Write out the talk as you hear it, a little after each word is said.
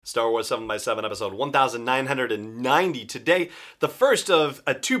Star Wars 7x7, episode 1990. Today, the first of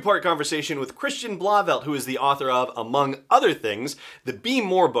a two-part conversation with Christian Blauvelt, who is the author of, among other things, the Be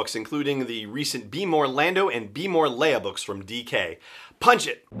More books, including the recent Be More Lando and Be More Leia books from DK. Punch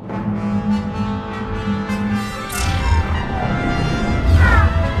it!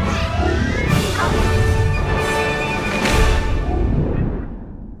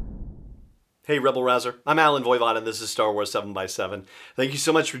 Hey Rebel Rouser, I'm Alan Voivod and this is Star Wars 7x7. Thank you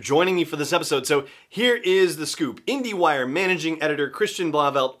so much for joining me for this episode. So here is the scoop. IndieWire managing editor Christian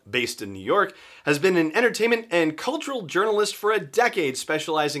Blauvelt, based in New York, has been an entertainment and cultural journalist for a decade,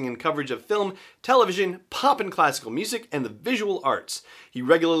 specializing in coverage of film, television, pop and classical music, and the visual arts. He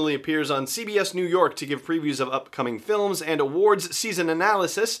regularly appears on CBS New York to give previews of upcoming films and awards season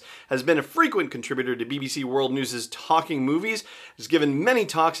analysis, has been a frequent contributor to BBC World News' Talking Movies, has given many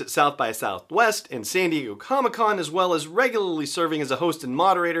talks at South by Southwest and San Diego Comic-Con, as well as regularly serving as a host and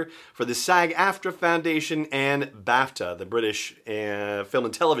moderator for the SAG-AFTRA Foundation and BAFTA, the British Film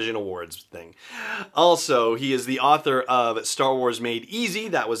and Television Awards thing. Also, he is the author of Star Wars Made Easy.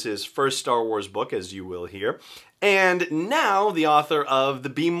 That was his first Star Wars book, as you will hear. And now the author of the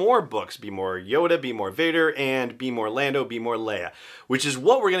Be More books, Be More Yoda, Be More Vader, and Be More Lando, Be More Leia, which is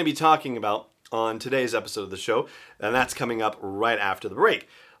what we're going to be talking about on today's episode of the show, and that's coming up right after the break.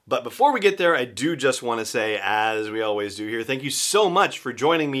 But before we get there, I do just want to say, as we always do here, thank you so much for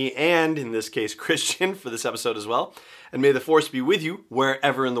joining me, and in this case, Christian, for this episode as well. And may the Force be with you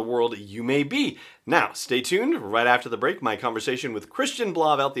wherever in the world you may be. Now, stay tuned. Right after the break, my conversation with Christian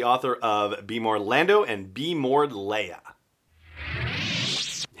Blauvelt, the author of Be More Lando and Be More Leia.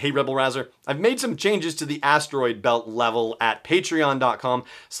 Hey Rebel Rouser, I've made some changes to the asteroid belt level at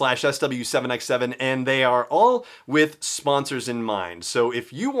patreon.com/SW7x7, and they are all with sponsors in mind. So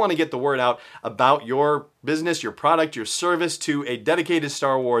if you want to get the word out about your business, your product, your service to a dedicated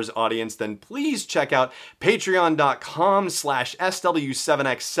Star Wars audience, then please check out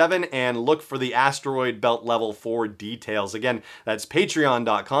patreon.com/SW7x7 and look for the asteroid belt level for details. Again, that's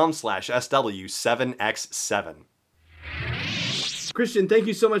patreon.com/SW7x7. Christian, thank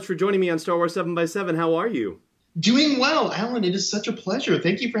you so much for joining me on Star Wars 7x7. How are you? Doing well, Alan. It is such a pleasure.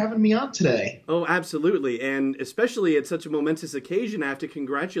 Thank you for having me on today. Oh, absolutely. And especially at such a momentous occasion, I have to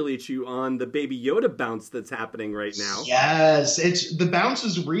congratulate you on the Baby Yoda bounce that's happening right now. Yes, the bounce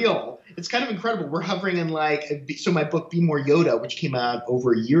is real. It's kind of incredible. We're hovering in so my book, Be More Yoda, which came out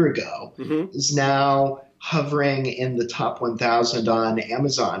over a year ago, is now hovering in the top 1,000 on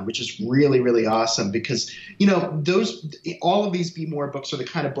Amazon, which is really, really awesome because, all of these Be More books are the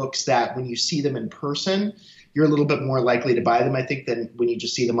kind of books that when you see them in person, you're a little bit more likely to buy them, I think, than when you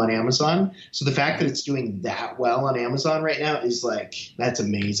just see them on Amazon. So the fact that it's doing that well on Amazon right now is that's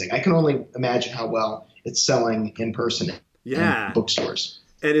amazing. I can only imagine how well it's selling in person in bookstores.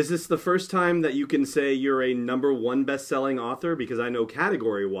 And is this the first time that you can say you're a number one best-selling author? Because I know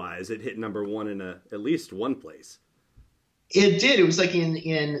category-wise, it hit number one in at least one place. It did. It was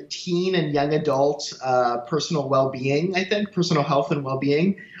in teen and young adult personal well-being, I think, personal health and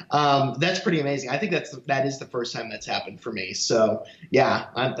well-being. That's pretty amazing. I think that is the first time that's happened for me. So, yeah,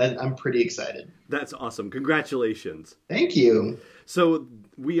 I'm pretty excited. That's awesome. Congratulations. Thank you. So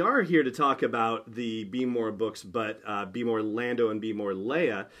we are here to talk about the Be More books, but Be More Lando and Be More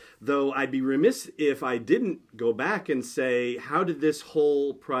Leia, though I'd be remiss if I didn't go back and say, how did this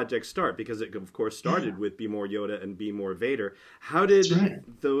whole project start? Because it, of course, started with Be More Yoda and Be More Vader. How did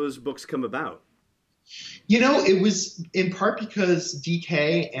those books come about? It was in part because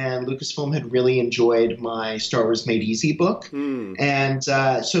DK and Lucasfilm had really enjoyed my Star Wars Made Easy book. And so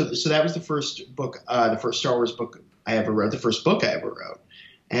that was the first book, the first Star Wars book I ever wrote, the first book I ever wrote.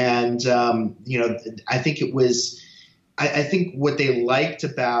 And, I think it was – I think what they liked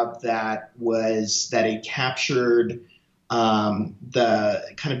about that was that it captured the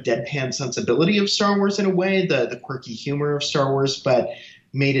kind of deadpan sensibility of Star Wars in a way, the quirky humor of Star Wars, but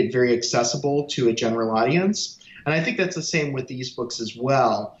made it very accessible to a general audience. And I think that's the same with these books as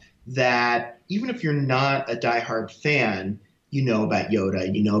well, that even if you're not a diehard fan, you know about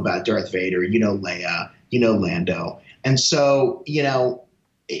Yoda, you know about Darth Vader, you know Leia, you know Lando. And so,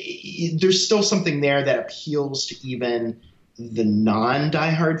 there's still something there that appeals to even the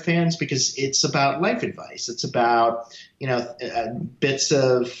non-diehard fans because it's about life advice. It's about, bits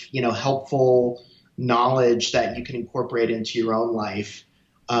of, helpful knowledge that you can incorporate into your own life,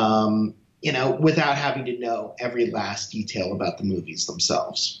 without having to know every last detail about the movies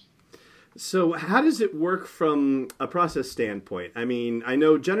themselves. So how does it work from a process standpoint? I mean, I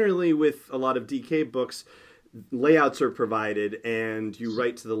know generally with a lot of DK books, layouts are provided and you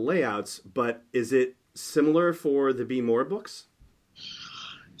write to the layouts, but is it similar for the Be More books?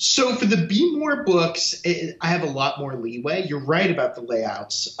 So for the Be More books, I have a lot more leeway. You're right about the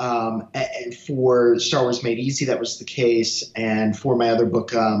layouts. For Star Wars Made Easy, that was the case. And for my other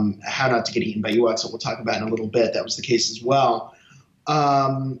book, How Not to Get Eaten by Ewoks, that we'll talk about in a little bit, that was the case as well.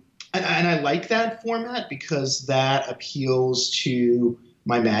 And I like that format because that appeals to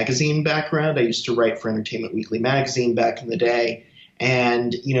my magazine background. I used to write for Entertainment Weekly magazine back in the day.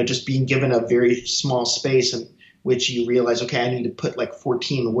 And, just being given a very small space in which you realize, okay, I need to put like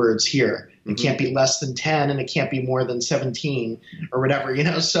 14 words here. It can't be less than 10 and it can't be more than 17 or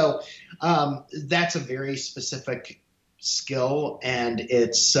whatever, So that's a very specific skill, and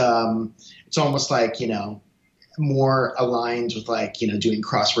it's almost like, more aligned with like, doing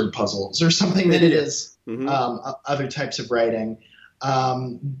crossword puzzles or something than it is other types of writing.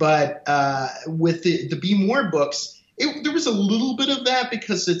 But with the Be More books, there was a little bit of that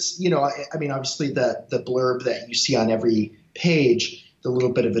because it's, obviously the blurb that you see on every page, the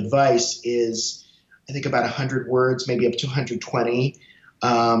little bit of advice is, I think, about 100 words, maybe up to 120.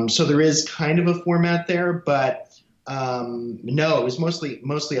 So there is kind of a format there, but no, it was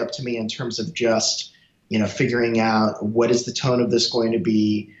mostly up to me in terms of just, figuring out what is the tone of this going to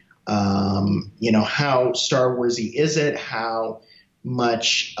be, how Star Warsy is it, how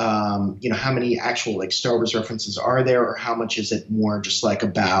much, how many actual like Star Wars references are there, or how much is it more just like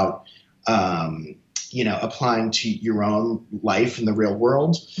about, applying to your own life in the real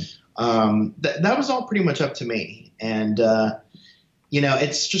world. That was all pretty much up to me. And,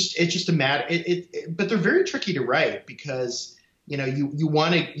 it's just a matter, but they're very tricky to write because, you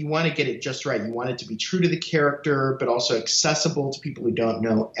want to get it just right. You want it to be true to the character, but also accessible to people who don't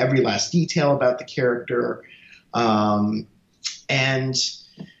know every last detail about the character. And,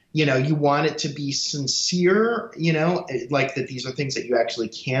 you want it to be sincere, like that these are things that you actually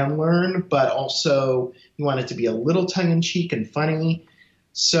can learn, but also you want it to be a little tongue-in-cheek and funny.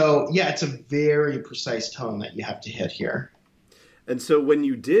 So, yeah, it's a very precise tone that you have to hit here. And so when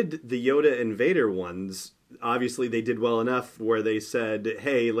you did the Yoda and Vader ones, obviously they did well enough where they said,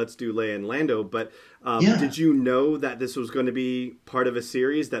 hey, let's do Leia and Lando. But did you know that this was going to be part of a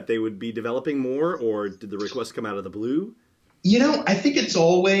series that they would be developing more, or did the request come out of the blue? I think it's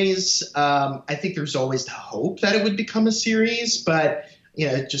always, I think there's always the hope that it would become a series, but,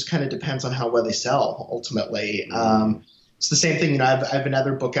 it just kind of depends on how well they sell ultimately. It's the same thing. I have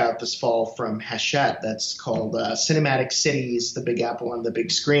another book out this fall from Hachette that's called Cinematic Cities, The Big Apple on the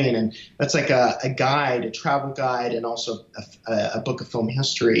Big Screen. And that's like a guide, a travel guide, and also a book of film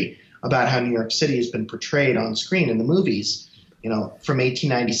history about how New York City has been portrayed on screen in the movies. From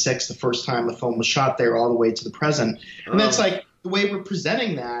 1896, the first time the film was shot there, all the way to the present. And that's like the way we're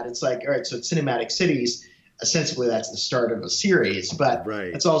presenting that. It's like, all right, so it's Cinematic Cities. Ostensibly, that's the start of a series, but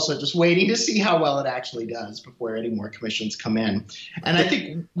It's also just waiting to see how well it actually does before any more commissions come in. And I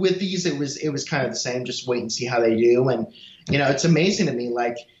think with these, it was kind of the same. Just wait and see how they do. And it's amazing to me,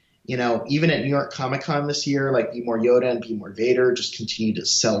 like even at New York Comic Con this year, like Be More Yoda and Be More Vader just continue to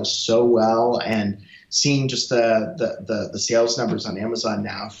sell so well. And seeing just the sales numbers on Amazon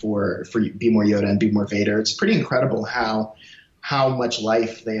now for Be More Yoda and Be More Vader, it's pretty incredible how much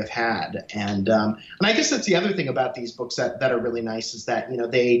life they have had. And I guess that's the other thing about these books that are really nice is that,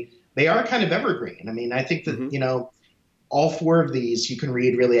 they are kind of evergreen. I mean, I think that, all four of these you can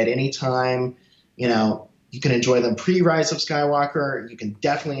read really at any time. You can enjoy them pre-Rise of Skywalker. You can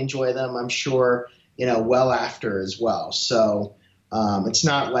definitely enjoy them, I'm sure, well after as well. So it's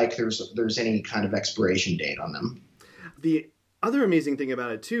not like there's any kind of expiration date on them. The other amazing thing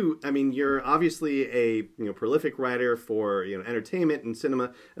about it too, I mean, you're obviously a prolific writer for entertainment and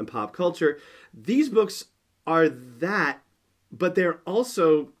cinema and pop culture. These books are that, but they're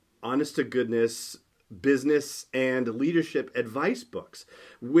also honest to goodness business and leadership advice books,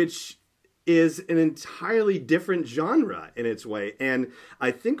 which is an entirely different genre in its way. And I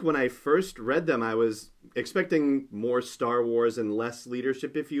think when I first read them, I was expecting more Star Wars and less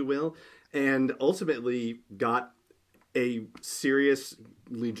leadership, if you will, and ultimately got a serious,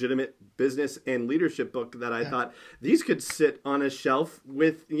 legitimate business and leadership book that I thought these could sit on a shelf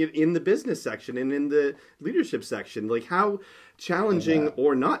in the business section and in the leadership section. Like, how challenging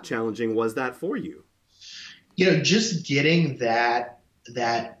or not challenging was that for you? Just getting that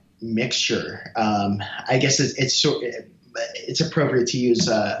mixture. I guess it's appropriate to use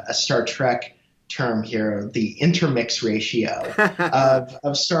a Star Trek term here, the intermix ratio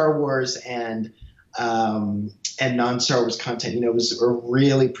of Star Wars and non-Star Wars content, was a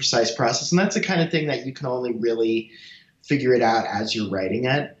really precise process. And that's the kind of thing that you can only really figure it out as you're writing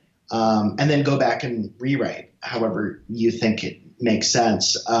it, and then go back and rewrite however you think it makes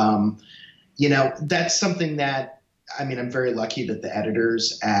sense. That's something that I mean, I'm very lucky that the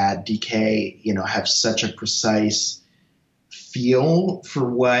editors at DK, have such a precise feel for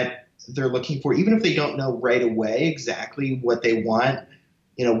what they're looking for, even if they don't know right away exactly what they want.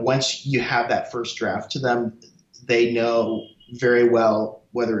 Once you have that first draft to them, they know very well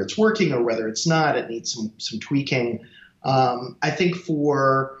whether it's working or whether it's not. It needs some tweaking. I think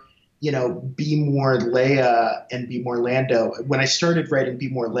for, Be More Leia and Be More Lando, when I started writing Be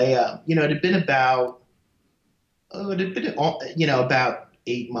More Leia, it had been about, about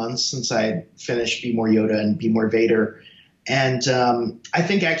 8 months since I had finished Be More Yoda and Be More Vader. And I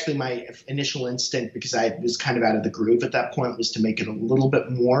think actually my initial instinct, because I was kind of out of the groove at that point, was to make it a little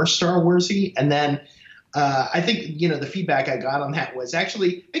bit more Star Warsy. And then I think, the feedback I got on that was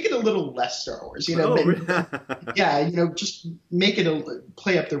actually make it a little less Star Wars, just make it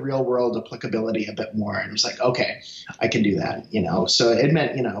play up the real world applicability a bit more. And it was like, okay, I can do that, so it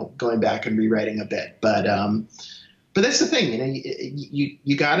meant, going back and rewriting a bit, but that's the thing,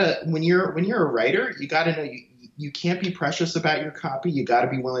 you gotta, when you're a writer, you gotta know you can't be precious about your copy. You got to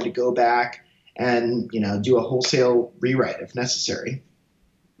be willing to go back and, do a wholesale rewrite if necessary.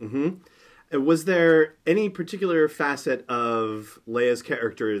 Mm-hmm. Was there any particular facet of Leia's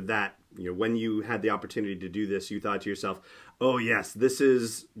character that, when you had the opportunity to do this, you thought to yourself, oh, yes, this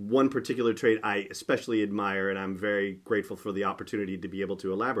is one particular trait I especially admire, and I'm very grateful for the opportunity to be able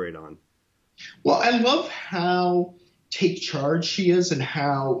to elaborate on? Well, I love how take charge she is and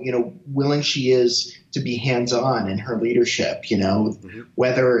how, willing she is to be hands-on in her leadership, mm-hmm.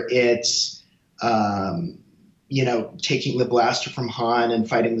 whether it's, taking the blaster from Han and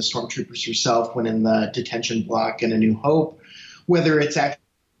fighting the stormtroopers herself when in the detention block in A New Hope, whether it's actually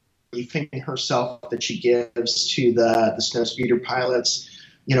briefing herself that she gives to the snowspeeder pilots,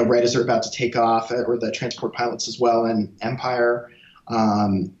 right as they're about to take off, or the transport pilots as well in Empire.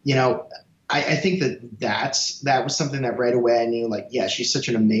 I think that was something that right away I knew, she's such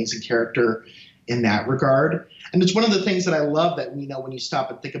an amazing character in that regard. And it's one of the things that I love that, when you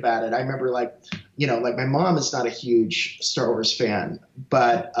stop and think about it, I remember my mom is not a huge Star Wars fan,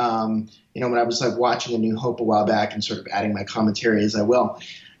 but, when I was watching A New Hope a while back and sort of adding my commentary as I will,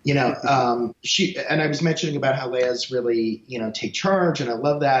 she, and I was mentioning about how Leia's really, take charge, and I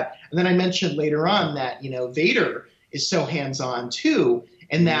love that. And then I mentioned later on that, Vader is so hands-on too.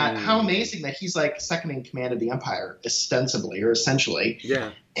 And that how amazing that he's second in command of the Empire, ostensibly or essentially.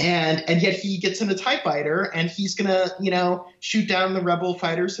 Yeah. And yet he gets in a TIE fighter and he's gonna, shoot down the rebel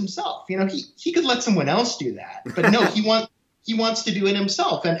fighters himself. He could let someone else do that, but no, he wants to do it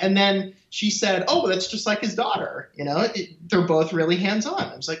himself. And then she said, "Oh, that's just like his daughter. They're both really hands-on."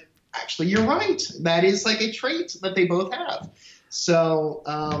 I was like, actually, you're right. That is a trait that they both have. So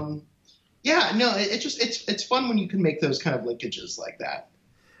it's fun when you can make those kind of linkages like that.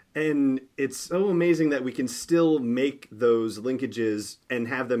 And it's so amazing that we can still make those linkages and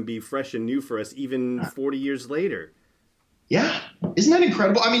have them be fresh and new for us even 40 years later. Yeah. Isn't that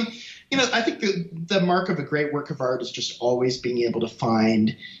incredible? I mean, I think the mark of a great work of art is just always being able to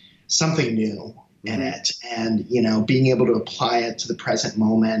find something new in mm-hmm. it and, being able to apply it to the present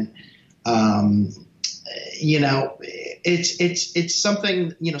moment. It's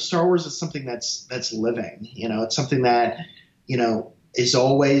something, Star Wars is something that's living, it's something that, is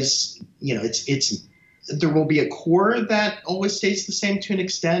always, it's there will be a core that always stays the same to an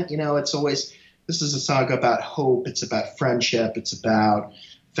extent. It's always, this is a saga about hope. It's about friendship. It's about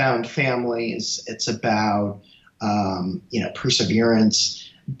found families. It's about, perseverance.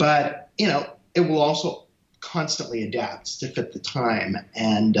 But, it will also constantly adapt to fit the time.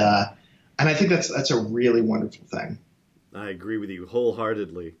 And I think that's a really wonderful thing. I agree with you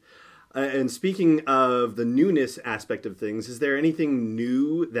wholeheartedly. And speaking of the newness aspect of things, is there anything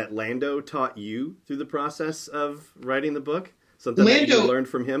new that Lando taught you through the process of writing the book? Something that you learned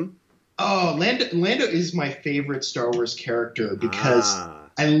from him? Oh, Lando is my favorite Star Wars character because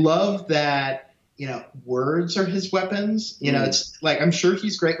I love that, words are his weapons. It's I'm sure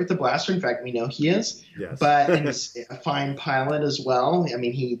he's great with the blaster. In fact, we know he is. Yes. But he's a fine pilot as well. I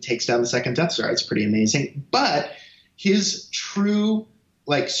mean, he takes down the second Death Star. It's pretty amazing. But his true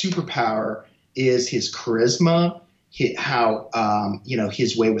superpower is his charisma, his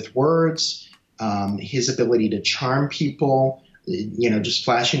way with words, his ability to charm people, just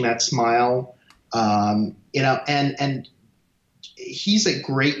flashing that smile, and he's a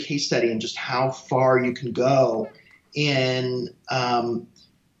great case study in just how far you can go in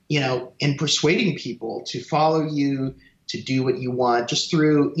persuading people to follow you, to do what you want, just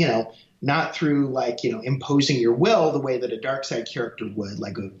through, not through imposing your will the way that a dark side character would,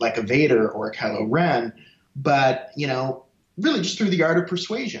 like a Vader or a Kylo Ren, but really just through the art of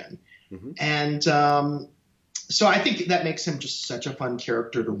persuasion. Mm-hmm. And So I think that makes him just such a fun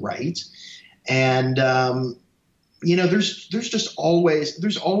character to write. And, there's just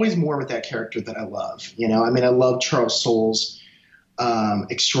always more with that character that I love. I mean, I love Charles Soule's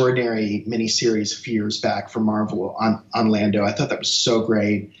extraordinary miniseries a few years back from Marvel on Lando. I thought that was so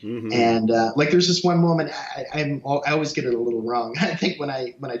great. Mm-hmm. And there's this one moment I always get it a little wrong. I think when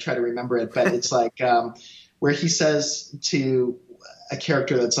I try to remember it, but it's where he says to a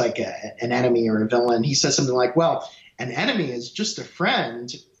character that's like an enemy or a villain, he says something like, "Well, an enemy is just a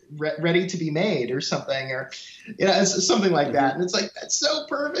friend ready to be made," or something, or it's something like that. And it's like, that's so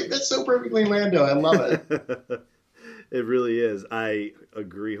perfect. That's so perfectly Lando. I love it. It really is. I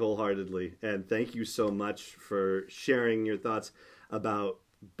agree wholeheartedly. And thank you so much for sharing your thoughts about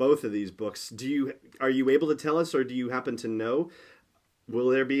both of these books. Are you able to tell us, or do you happen to know, will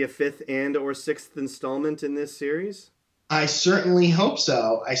there be a 5th and or 6th installment in this series? I certainly hope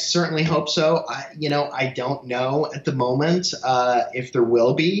so. I don't know at the moment if there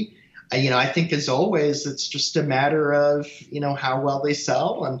will be. I think, as always, it's just a matter of, how well they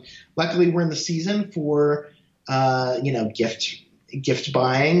sell. And luckily we're in the season for gift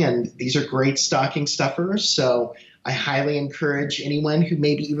buying, and these are great stocking stuffers. So I highly encourage anyone who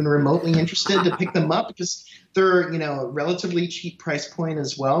may be even remotely interested to pick them up, because they're, a relatively cheap price point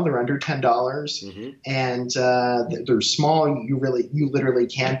as well. They're under $10, mm-hmm. and they're small. You literally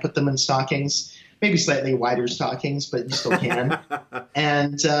can put them in stockings, maybe slightly wider stockings, but you still can.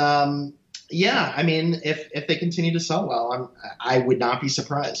 And I mean, if they continue to sell well, I would not be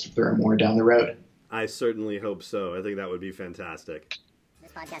surprised if there are more down the road. I certainly hope so. I think that would be fantastic.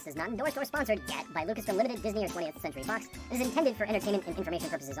 This podcast is not endorsed or sponsored yet by Lucasfilm Limited, Disney, or 20th Century Fox. It is intended for entertainment and information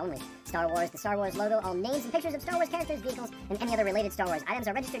purposes only. Star Wars, the Star Wars logo, all names and pictures of Star Wars characters, vehicles, and any other related Star Wars items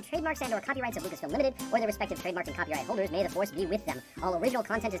are registered trademarks and or copyrights of Lucasfilm Limited or their respective trademark and copyright holders. May the Force be with them. All original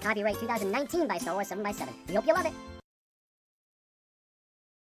content is copyright 2019 by Star Wars 7x7. We hope you love it.